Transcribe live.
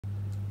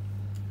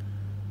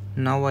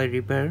Now I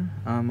repair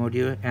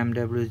Modio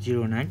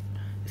MW09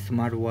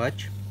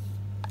 smartwatch.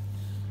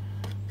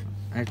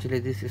 Actually,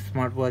 this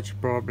smartwatch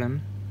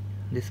problem,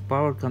 this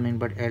power coming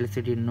but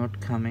LCD not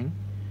coming.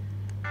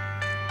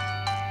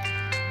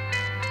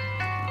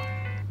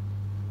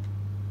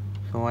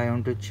 So I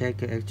want to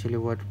check actually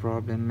what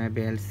problem,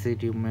 maybe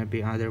LCD,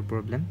 maybe other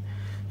problem.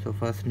 So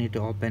first need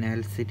to open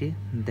LCD,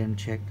 then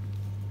check.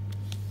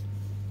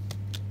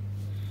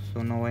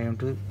 So now I want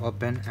to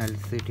open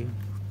LCD.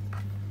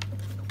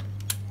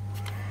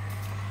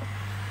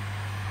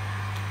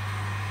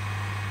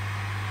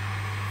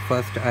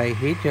 First I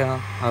heat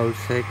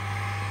outside,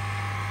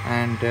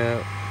 and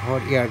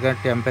hot air gun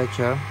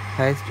temperature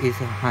highest is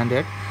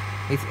 100,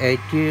 it's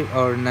 80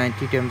 or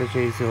 90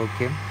 temperature is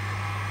okay.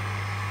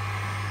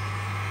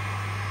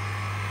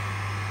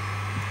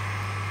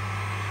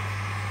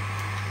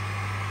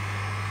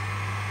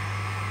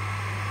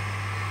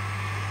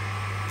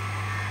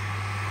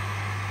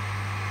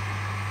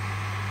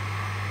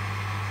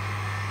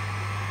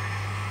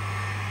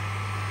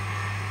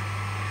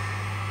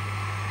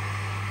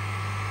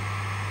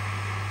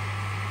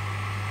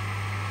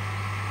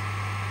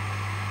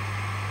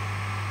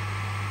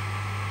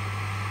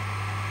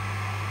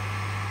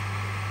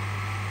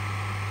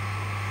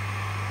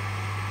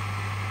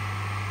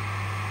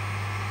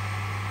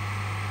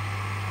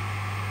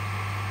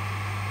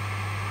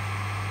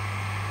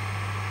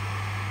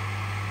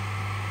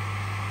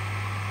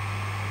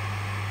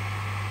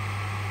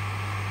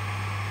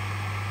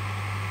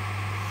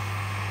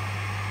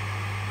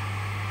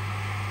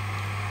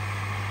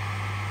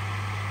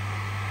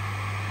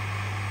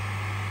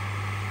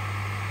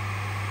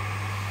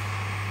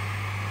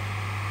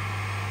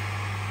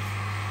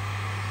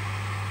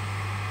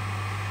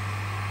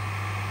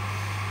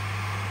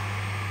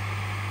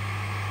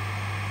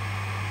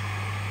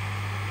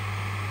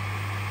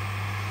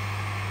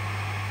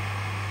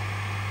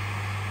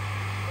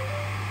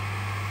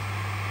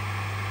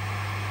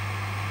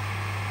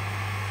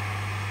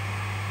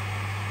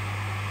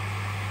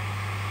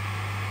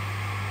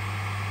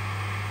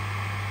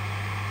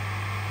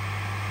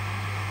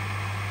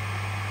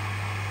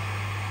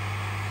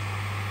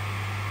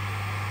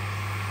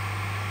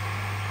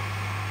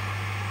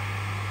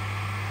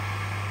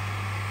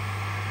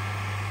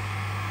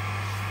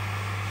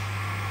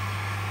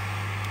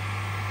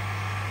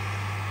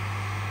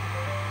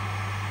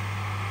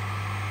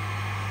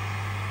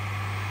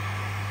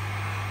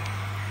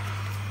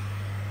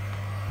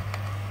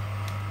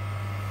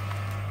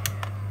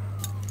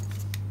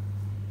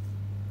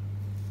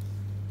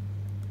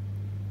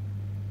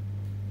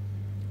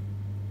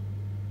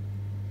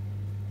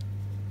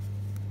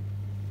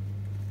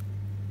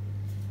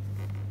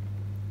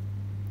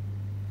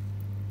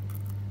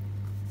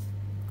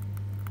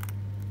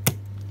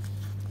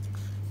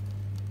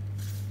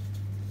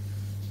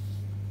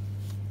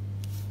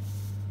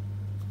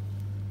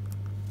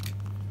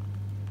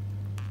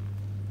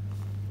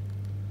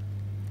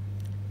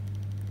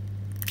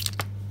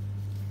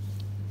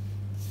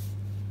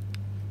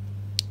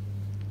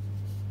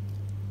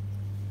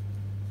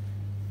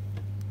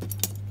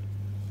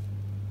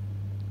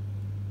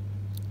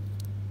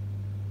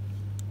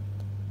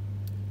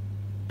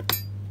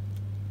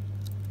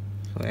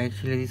 So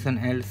actually this one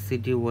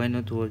LCD why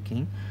not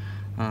working?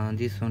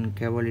 This one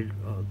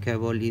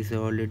cable is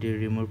already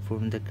removed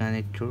from the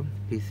connector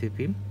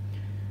PCB.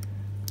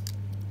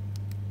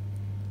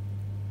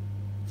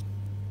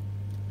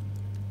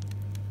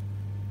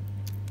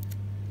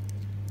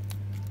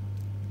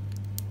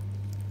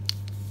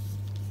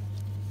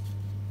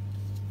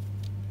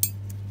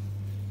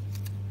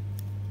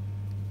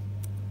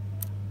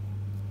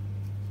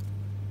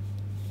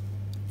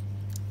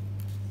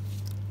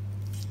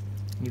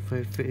 If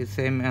I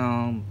same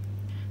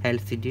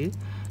LCD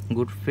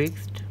good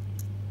fixed,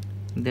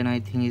 then I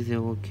think is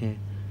okay,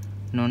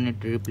 no need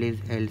to replace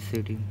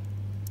LCD.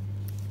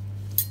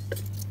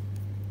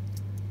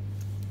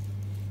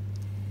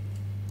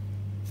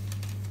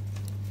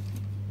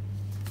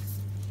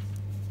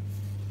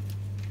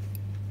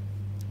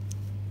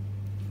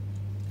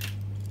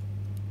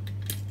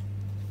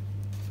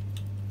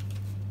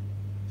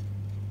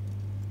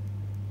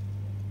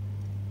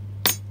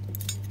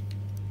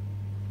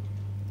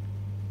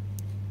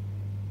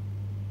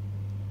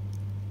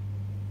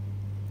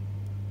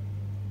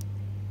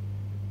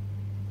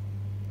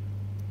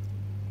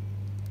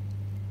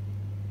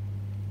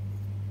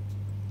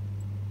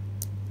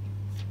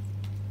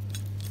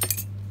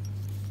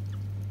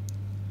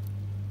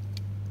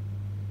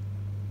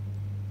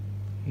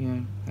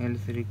 Here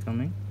LCD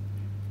coming.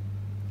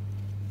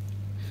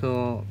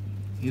 So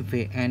if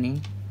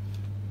any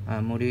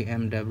Modio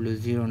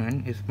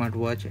MW09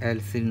 smartwatch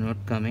LCD not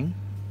coming,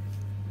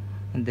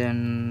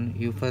 then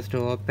you first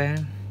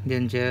open,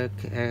 then check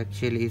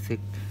actually is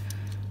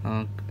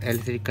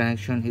LCD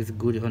connection is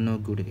good or no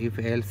good. If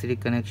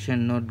LCD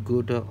connection not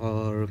good,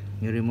 or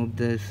you remove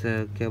this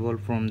cable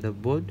from the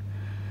board,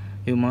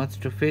 you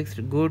must fix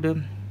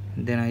good,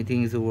 then I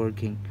think is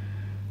working.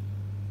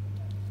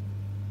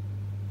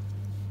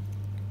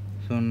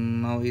 So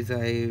now is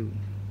I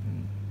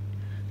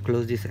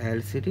close this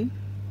LCD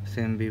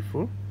same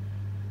before.